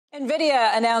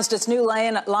Nvidia announced its new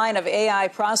line of AI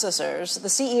processors. The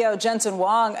CEO, Jensen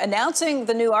Huang, announcing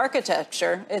the new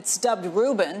architecture. It's dubbed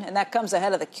Rubin, and that comes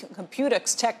ahead of the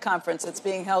Computex Tech Conference that's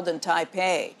being held in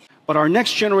Taipei. But our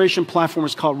next generation platform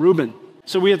is called Rubin.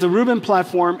 So we have the Rubin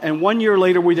platform, and 1 year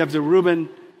later, we'd have the Rubin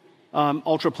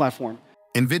Ultra platform.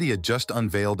 Nvidia just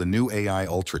unveiled a new AI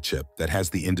Ultra Chip that has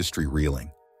the industry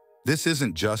reeling. This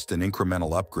isn't just an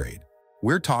incremental upgrade.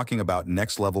 We're talking about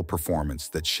next-level performance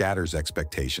that shatters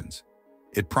expectations.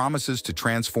 It promises to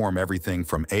transform everything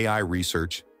from AI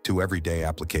research to everyday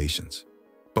applications.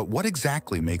 But what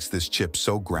exactly makes this chip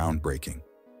so groundbreaking?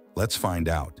 Let's find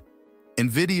out.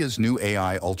 Nvidia's new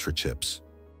AI Ultra Chips.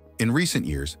 In recent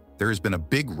years, there has been a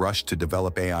big rush to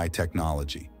develop AI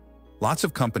technology. Lots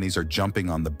of companies are jumping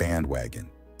on the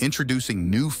bandwagon, introducing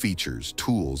new features,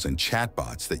 tools, and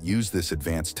chatbots that use this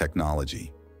advanced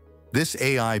technology. This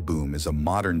AI boom is a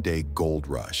modern-day gold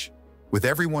rush, with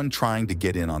everyone trying to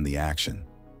get in on the action.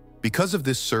 Because of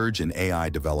this surge in AI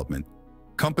development,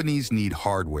 companies need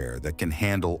hardware that can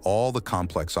handle all the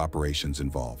complex operations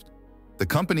involved. The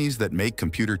companies that make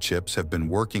computer chips have been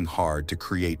working hard to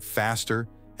create faster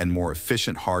and more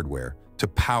efficient hardware to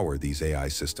power these AI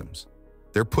systems.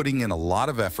 They're putting in a lot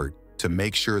of effort to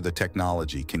make sure the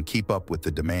technology can keep up with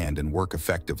the demand and work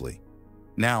effectively.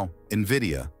 Now,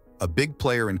 Nvidia, a big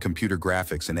player in computer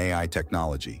graphics and AI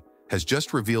technology, has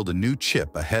just revealed a new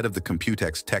chip ahead of the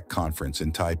Computex Tech Conference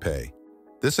in Taipei.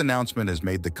 This announcement has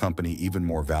made the company even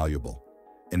more valuable.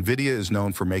 Nvidia is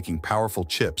known for making powerful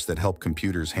chips that help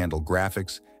computers handle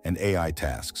graphics and AI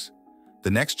tasks. The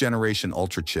next generation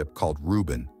Ultra chip, called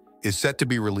Rubin, is set to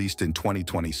be released in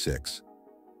 2026.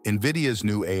 Nvidia's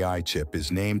new AI chip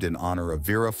is named in honor of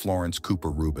Vera Florence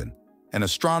Cooper Rubin, an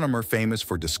astronomer famous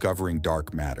for discovering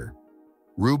dark matter.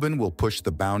 Rubin will push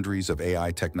the boundaries of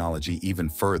AI technology even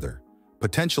further,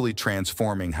 potentially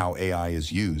transforming how AI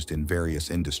is used in various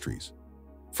industries.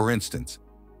 For instance,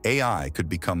 AI could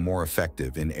become more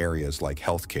effective in areas like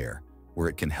healthcare, where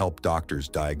it can help doctors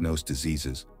diagnose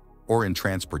diseases, or in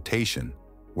transportation,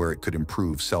 where it could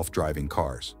improve self-driving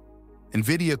cars.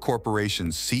 Nvidia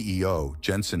Corporation's CEO,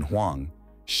 Jensen Huang,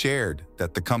 shared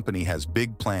that the company has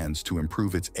big plans to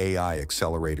improve its AI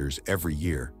accelerators every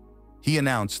year. He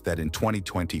announced that in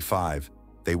 2025,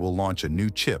 they will launch a new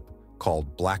chip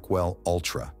called Blackwell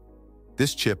Ultra.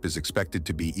 This chip is expected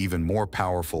to be even more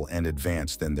powerful and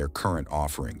advanced than their current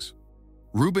offerings.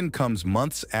 Rubin comes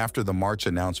months after the March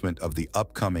announcement of the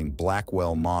upcoming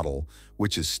Blackwell model,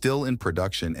 which is still in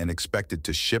production and expected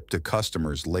to ship to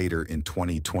customers later in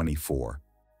 2024.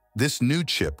 This new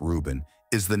chip, Rubin,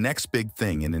 is the next big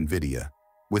thing in Nvidia.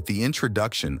 With the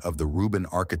introduction of the Rubin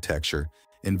architecture,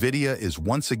 Nvidia is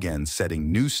once again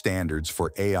setting new standards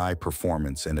for AI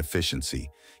performance and efficiency,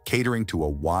 catering to a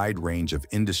wide range of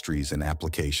industries and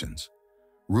applications.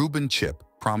 Rubin chip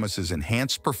promises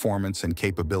enhanced performance and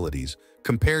capabilities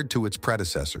compared to its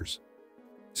predecessors,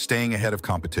 staying ahead of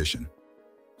competition.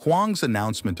 Huang's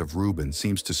announcement of Rubin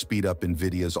seems to speed up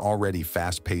Nvidia's already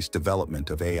fast-paced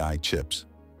development of AI chips.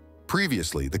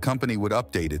 Previously, the company would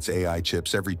update its AI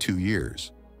chips every 2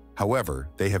 years. However,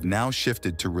 they have now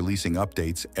shifted to releasing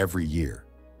updates every year.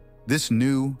 This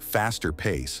new, faster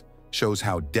pace shows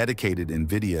how dedicated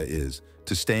Nvidia is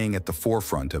to staying at the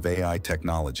forefront of AI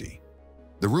technology.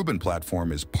 The Rubin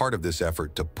platform is part of this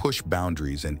effort to push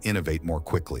boundaries and innovate more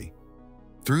quickly.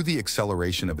 Through the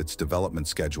acceleration of its development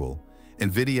schedule,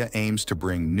 Nvidia aims to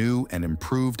bring new and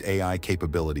improved AI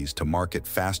capabilities to market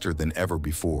faster than ever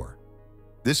before.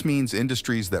 This means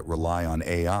industries that rely on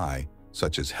AI,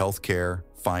 such as healthcare,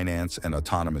 finance, and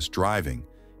autonomous driving,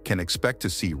 can expect to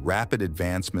see rapid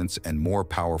advancements and more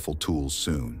powerful tools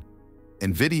soon.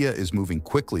 Nvidia is moving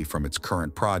quickly from its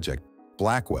current project,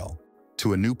 Blackwell,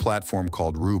 to a new platform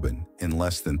called Rubin in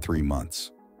less than 3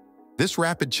 months. This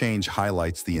rapid change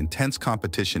highlights the intense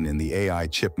competition in the AI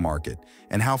chip market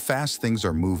and how fast things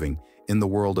are moving in the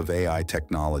world of AI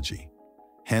technology.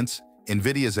 Hence,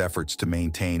 Nvidia's efforts to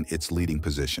maintain its leading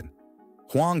position.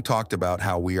 Huang talked about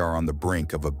how we are on the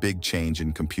brink of a big change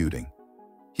in computing.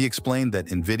 He explained that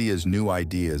Nvidia's new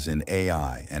ideas in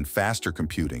AI and faster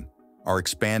computing are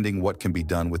expanding what can be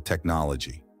done with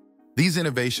technology. These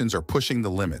innovations are pushing the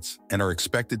limits and are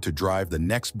expected to drive the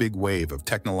next big wave of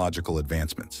technological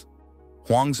advancements.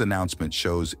 Huang's announcement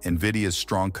shows Nvidia's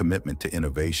strong commitment to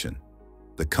innovation.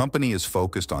 The company is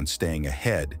focused on staying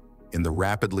ahead in the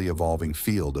rapidly evolving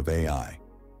field of AI.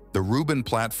 The Rubin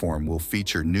platform will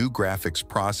feature new graphics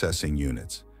processing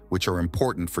units, which are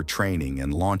important for training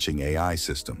and launching AI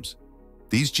systems.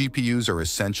 These GPUs are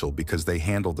essential because they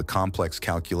handle the complex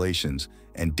calculations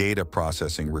and data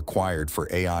processing required for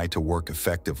AI to work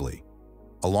effectively.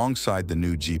 Alongside the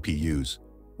new GPUs,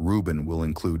 Rubin will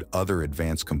include other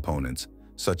advanced components,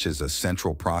 such as a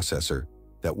central processor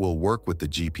that will work with the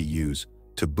GPUs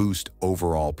to boost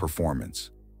overall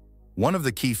performance. One of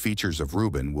the key features of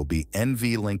Rubin will be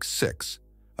NVLink 6,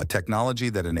 a technology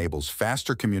that enables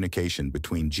faster communication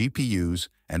between GPUs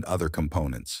and other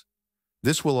components.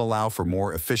 This will allow for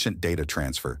more efficient data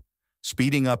transfer,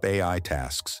 speeding up AI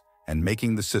tasks, and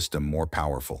making the system more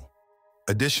powerful.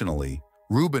 Additionally,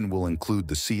 Rubin will include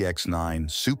the CX9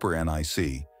 Super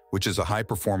NIC, which is a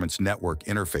high-performance network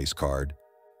interface card,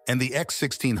 and the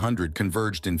X1600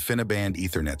 converged InfiniBand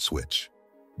Ethernet switch.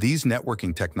 These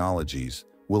networking technologies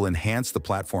will enhance the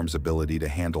platform's ability to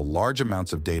handle large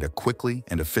amounts of data quickly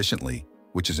and efficiently,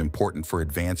 which is important for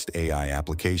advanced AI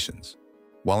applications.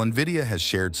 While Nvidia has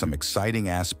shared some exciting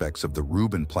aspects of the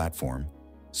Rubin platform,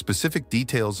 specific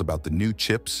details about the new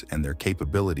chips and their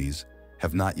capabilities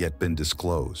have not yet been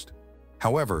disclosed.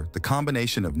 However, the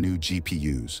combination of new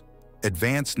GPUs,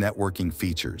 advanced networking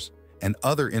features, and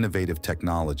other innovative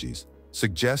technologies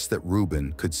suggests that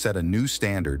Rubin could set a new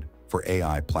standard for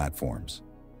AI platforms.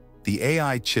 The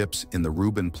AI chips in the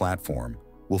Rubin platform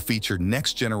will feature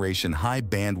next-generation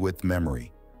high-bandwidth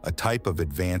memory, a type of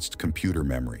advanced computer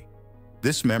memory.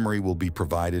 This memory will be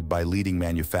provided by leading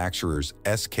manufacturers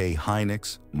SK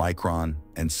Hynix, Micron,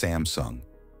 and Samsung.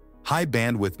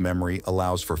 High-bandwidth memory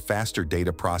allows for faster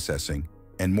data processing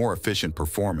and more efficient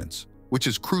performance, which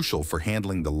is crucial for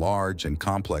handling the large and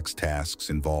complex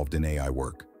tasks involved in AI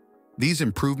work. These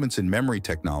improvements in memory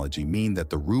technology mean that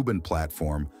the Rubin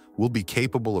platform will be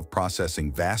capable of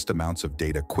processing vast amounts of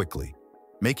data quickly,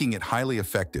 making it highly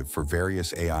effective for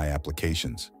various AI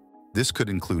applications. This could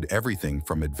include everything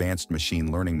from advanced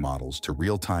machine learning models to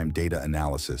real-time data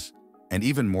analysis, and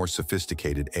even more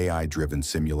sophisticated AI-driven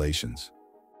simulations.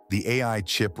 The AI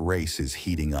chip race is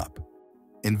heating up.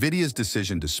 Nvidia's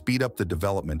decision to speed up the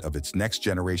development of its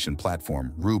next-generation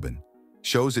platform, Rubin,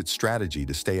 shows its strategy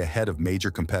to stay ahead of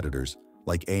major competitors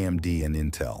like AMD and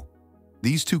Intel.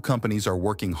 These two companies are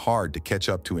working hard to catch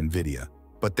up to Nvidia,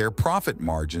 but their profit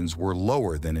margins were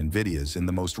lower than Nvidia's in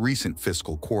the most recent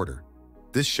fiscal quarter.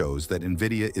 This shows that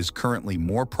Nvidia is currently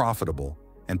more profitable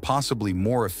and possibly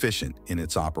more efficient in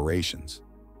its operations.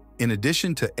 In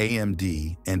addition to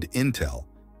AMD and Intel,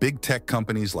 big tech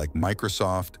companies like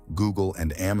Microsoft, Google,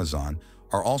 and Amazon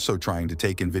are also trying to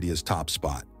take Nvidia's top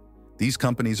spot. These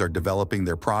companies are developing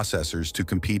their processors to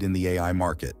compete in the AI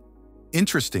market.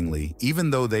 Interestingly, even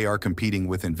though they are competing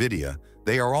with Nvidia,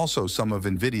 they are also some of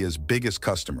Nvidia's biggest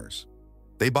customers.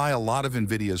 They buy a lot of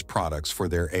Nvidia's products for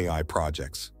their AI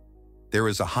projects. There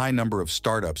is a high number of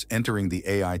startups entering the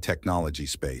AI technology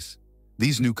space.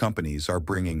 These new companies are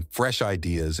bringing fresh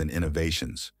ideas and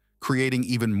innovations, creating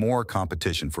even more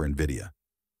competition for Nvidia.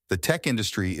 The tech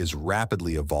industry is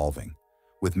rapidly evolving,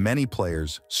 with many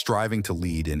players striving to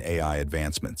lead in AI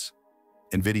advancements.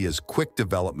 Nvidia's quick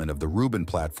development of the Rubin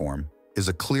platform is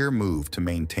a clear move to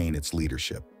maintain its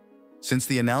leadership. Since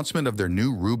the announcement of their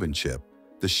new Rubin chip,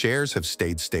 the shares have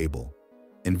stayed stable.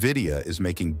 Nvidia is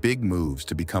making big moves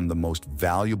to become the most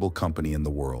valuable company in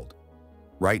the world.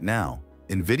 Right now,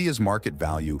 Nvidia's market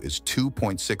value is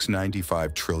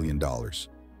 $2.695 trillion,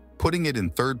 putting it in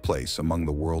third place among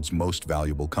the world's most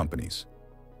valuable companies.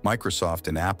 Microsoft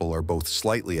and Apple are both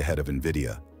slightly ahead of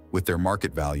Nvidia, with their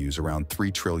market values around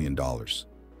 $3 trillion.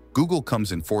 Google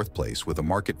comes in fourth place with a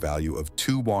market value of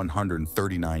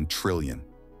 $139 trillion.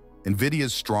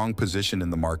 Nvidia's strong position in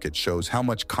the market shows how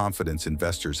much confidence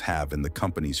investors have in the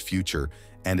company's future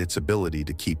and its ability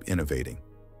to keep innovating.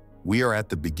 We are at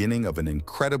the beginning of an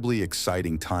incredibly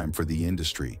exciting time for the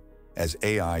industry as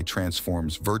AI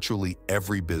transforms virtually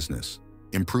every business,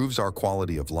 improves our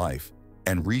quality of life,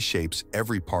 and reshapes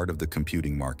every part of the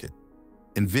computing market.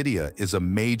 Nvidia is a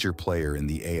major player in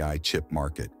the AI chip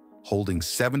market, holding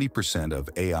 70% of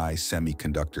AI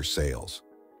semiconductor sales.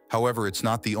 However, it's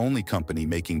not the only company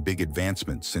making big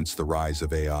advancements since the rise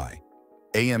of AI.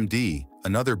 AMD,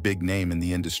 another big name in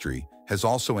the industry, has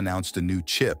also announced a new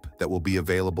chip that will be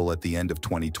available at the end of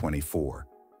 2024.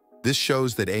 This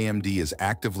shows that AMD is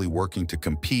actively working to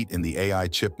compete in the AI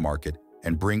chip market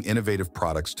and bring innovative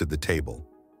products to the table.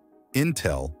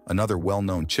 Intel, another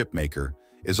well-known chip maker,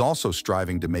 is also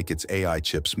striving to make its AI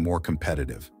chips more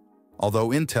competitive. Although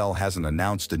Intel hasn't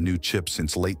announced a new chip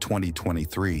since late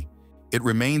 2023, it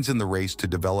remains in the race to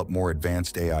develop more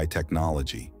advanced AI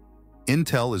technology.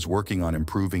 Intel is working on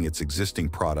improving its existing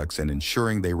products and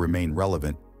ensuring they remain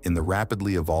relevant in the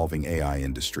rapidly evolving AI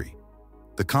industry.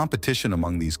 The competition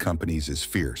among these companies is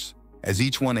fierce, as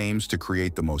each one aims to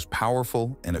create the most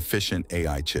powerful and efficient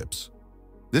AI chips.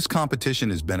 This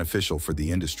competition is beneficial for the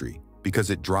industry because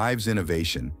it drives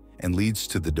innovation and leads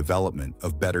to the development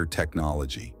of better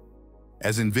technology.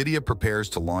 As Nvidia prepares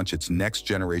to launch its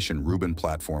next-generation Rubin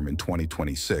platform in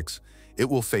 2026, it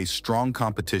will face strong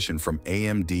competition from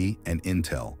AMD and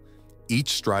Intel,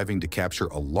 each striving to capture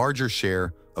a larger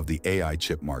share of the AI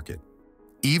chip market.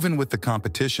 Even with the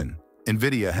competition,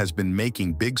 Nvidia has been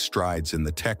making big strides in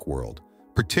the tech world,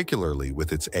 particularly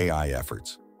with its AI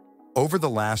efforts. Over the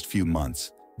last few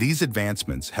months, these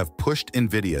advancements have pushed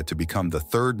Nvidia to become the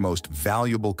third most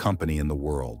valuable company in the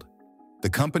world. The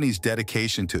company's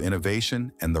dedication to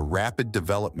innovation and the rapid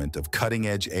development of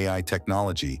cutting-edge AI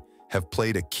technology have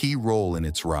played a key role in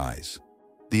its rise.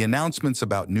 The announcements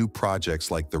about new projects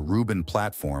like the Rubin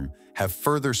platform have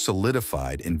further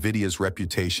solidified Nvidia's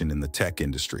reputation in the tech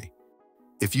industry.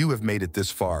 If you have made it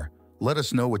this far, let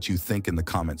us know what you think in the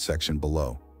comment section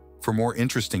below. For more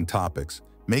interesting topics,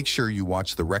 make sure you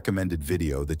watch the recommended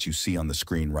video that you see on the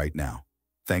screen right now.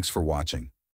 Thanks for watching.